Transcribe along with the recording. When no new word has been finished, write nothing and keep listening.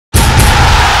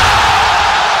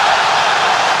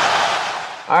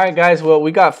All right, guys. Well,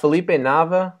 we got Felipe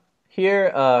Nava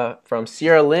here from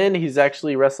Sierra Linde. He's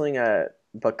actually wrestling at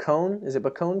Bacone. Is it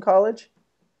Bacone College?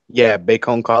 Yeah,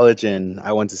 Bacone College, and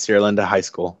I went to Sierra Linda High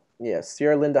School. Yeah,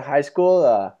 Sierra Linde High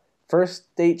School.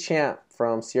 First state champ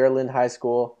from Sierra Linde High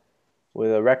School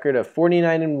with a record of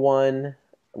 49 and 1,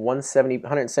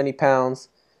 170 pounds.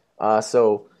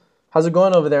 So, how's it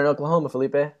going over there in Oklahoma,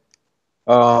 Felipe?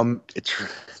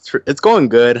 It's going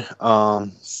good.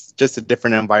 It's just a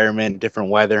different environment, different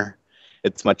weather.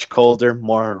 It's much colder.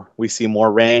 We see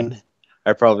more rain.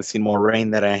 I've probably seen more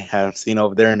rain than I have seen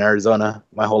over there in Arizona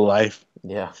my whole life.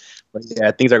 Yeah. But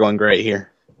yeah, things are going great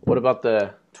here. What about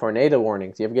the tornado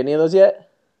warnings? You ever get any of those yet?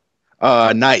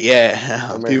 Not yet.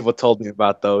 Remember, People told me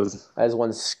about those. that is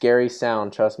one scary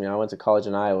sound. Trust me, I went to college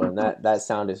in Iowa, and that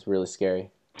sound is really scary.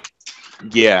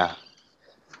 Yeah.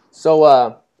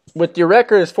 So, with your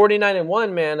record is 49 and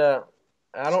 1, man.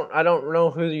 I don't know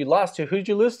who you lost to. Who'd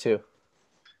you lose to?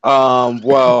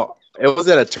 Well, it was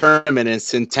at a tournament in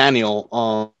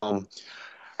Centennial.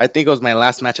 I think it was my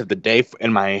last match of the day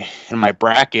in my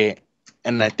bracket,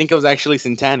 and I think it was actually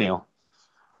Centennial.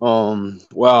 Well,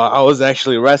 I was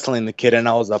actually wrestling the kid, and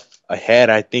I was up ahead.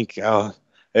 I think it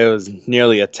was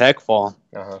nearly a tech fall,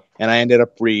 Uh huh. and I ended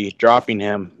up dropping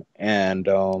him, and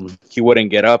he wouldn't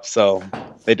get up, so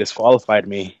they disqualified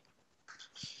me.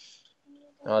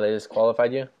 Oh, they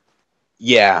disqualified you.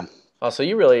 Yeah, Oh, so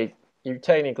you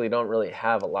technically don't really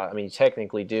have a lot. I mean, you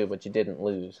technically do, but you didn't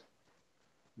lose.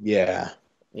 yeah,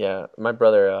 Yeah, my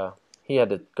brother, he had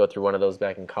to go through one of those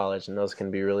back in college, and those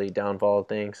can be really downfall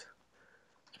things,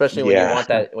 especially when you yeah,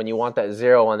 want that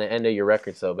zero on the end of your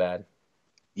record so bad.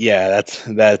 yeah.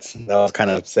 That was kind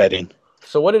of upsetting.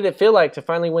 So, what did it feel like to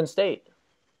finally win state?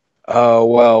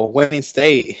 Well, winning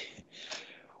state.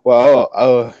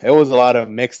 Well, it was a lot of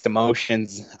mixed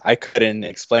emotions. I couldn't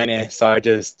explain it, so I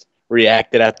just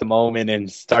reacted at the moment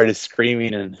and started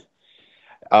screaming. And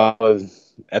I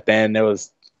was at the end. It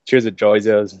was tears of joy.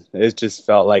 It just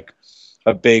felt like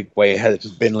a big weight had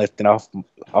been lifted off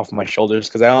my shoulders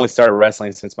because I only started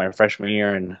wrestling since my freshman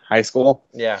year in high school,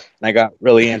 Yeah. and I got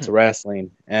really into wrestling.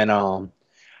 And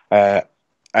uh,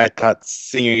 I thought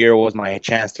senior year was my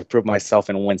chance to prove myself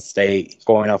and win state,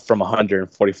 going up from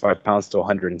 145 pounds to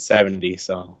 170.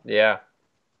 So Yeah.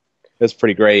 it was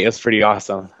pretty great. It was pretty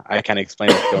awesome. I can't explain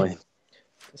the feeling.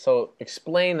 So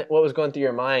explain what was going through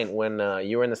your mind when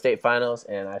you were in the state finals,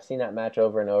 and I've seen that match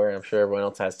over and over, and I'm sure everyone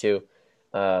else has too.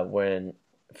 When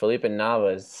Felipe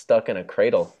Nava is stuck in a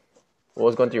cradle, what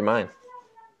was going through your mind?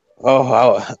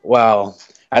 Well,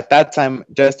 at that time,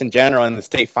 just in general, in the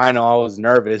state final, I was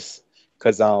nervous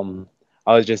because I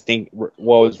was just think what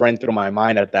was running through my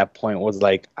mind at that point was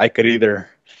like I could either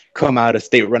come out a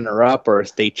state runner up or a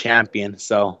state champion.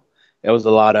 So it was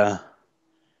a lot of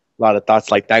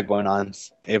thoughts like that going on.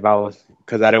 If I was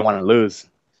because I didn't want to lose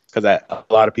because a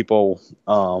lot of people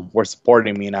were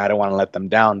supporting me and I didn't want to let them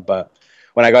down. But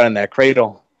when I got in that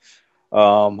cradle, I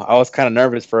was kind of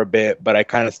nervous for a bit, but I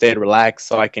kind of stayed relaxed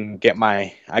so I could get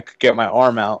my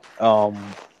arm out.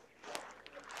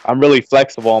 I'm really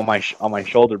flexible on my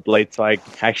shoulder blade, so I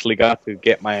actually got to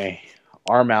get my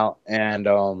arm out, and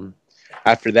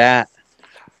after that,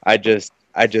 I just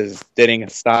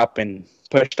didn't stop and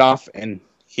pushed off, and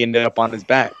he ended up on his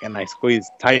back, and I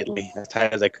squeezed tightly, as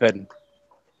tight as I could.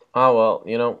 Oh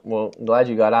well, I'm glad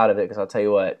you got out of it because I'll tell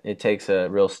you what, it takes a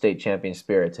real state champion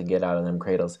spirit to get out of them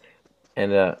cradles.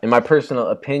 And in my personal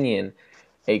opinion,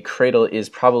 a cradle is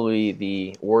probably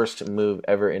the worst move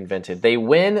ever invented. They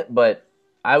win, but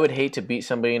I would hate to beat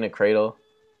somebody in a cradle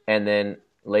and then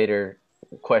later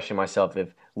question myself if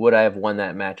would I have won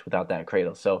that match without that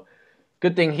cradle. So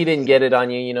good thing he didn't get it on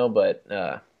you, but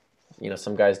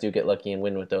some guys do get lucky and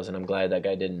win with those, and I'm glad that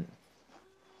guy didn't.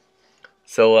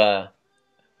 So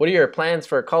what are your plans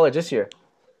for college this year?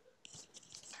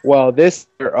 Well,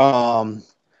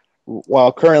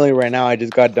 currently right now I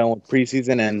just got done with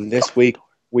preseason, and this week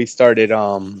we started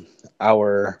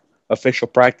our official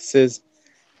practices,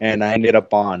 and I ended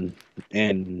up on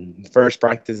in first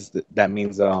practice. That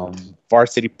means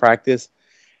varsity practice.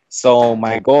 So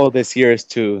my goal this year is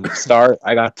to start.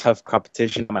 I got tough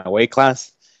competition in my weight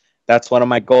class. That's one of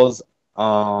my goals.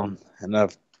 And I'm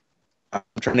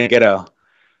trying to get a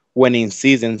winning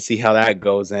season, see how that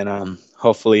goes, and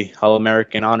hopefully All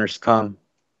American honors come.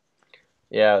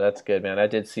 Yeah, that's good, man. I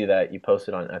did see that you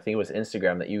posted on, I think it was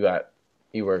Instagram, that you got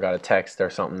a text or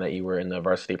something that you were in the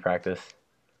varsity practice.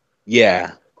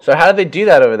 Yeah. So how do they do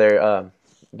that over there?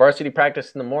 Varsity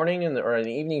practice in the morning or in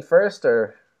the evening first,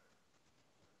 or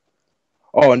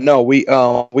Oh no, we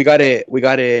got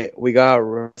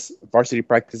varsity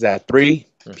practice at 3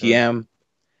 hmm p.m.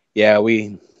 Yeah,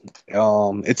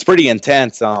 It's pretty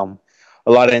intense. A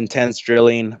lot of intense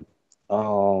drilling,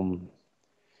 um,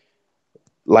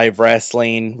 live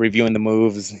wrestling, reviewing the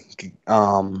moves,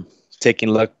 um,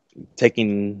 taking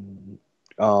taking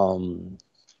um,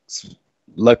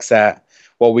 looks at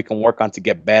what we can work on to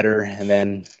get better, and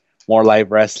then more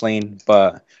live wrestling.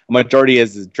 But a majority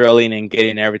is drilling and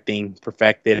getting everything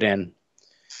perfected, and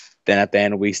then at the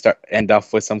end we end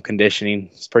off with some conditioning.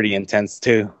 It's pretty intense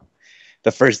too.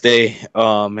 The first day, it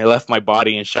left my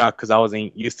body in shock because I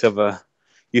wasn't used to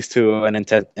an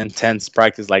intense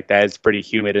practice like that. It's pretty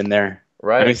humid in there. I'm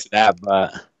Right. used to that,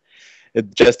 but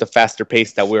it's just a faster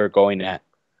pace that we were going at.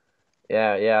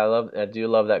 Yeah, yeah, I do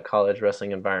love that college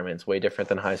wrestling environment. It's way different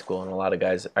than high school, and a lot of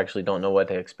guys actually don't know what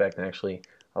to expect, and actually,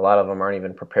 a lot of them aren't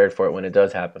even prepared for it when it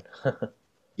does happen.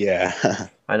 Yeah,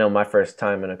 I know my first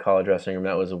time in a college wrestling room,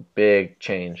 that was a big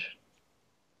change.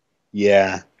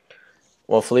 yeah.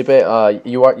 Well, Felipe,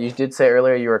 you did say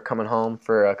earlier you were coming home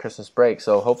for Christmas break,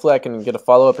 so hopefully I can get a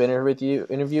follow up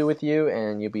interview with you,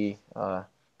 and you'll be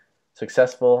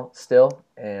successful still,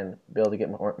 and be able to get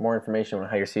more information on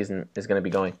how your season is going to be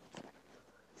going.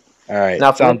 All right,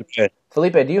 Now, sounds good.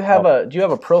 Felipe, Oh, do you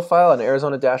have a profile on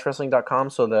Arizona-wrestling.com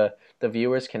so the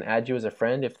viewers can add you as a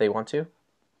friend if they want to?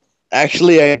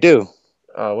 actually, I do.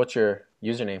 What's your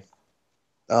username?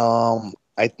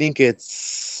 I think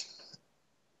it's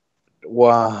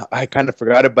well, I kind of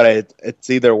forgot it, but it's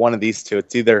either one of these two.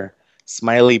 It's either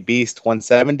Smiley Beast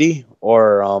 170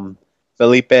 or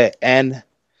Felipe N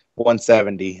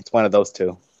 170. It's one of those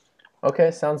two.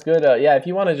 Okay, sounds good. Yeah, if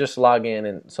you want to just log in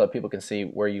and so people can see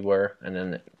where you were, and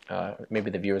then maybe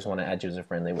the viewers want to add you as a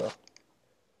friend, they will.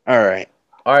 All right.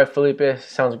 All right, Felipe,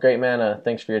 sounds great, man.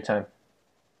 Thanks for your time.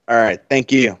 All right.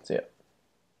 Thank you. See ya.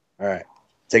 All right.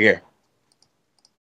 Take care.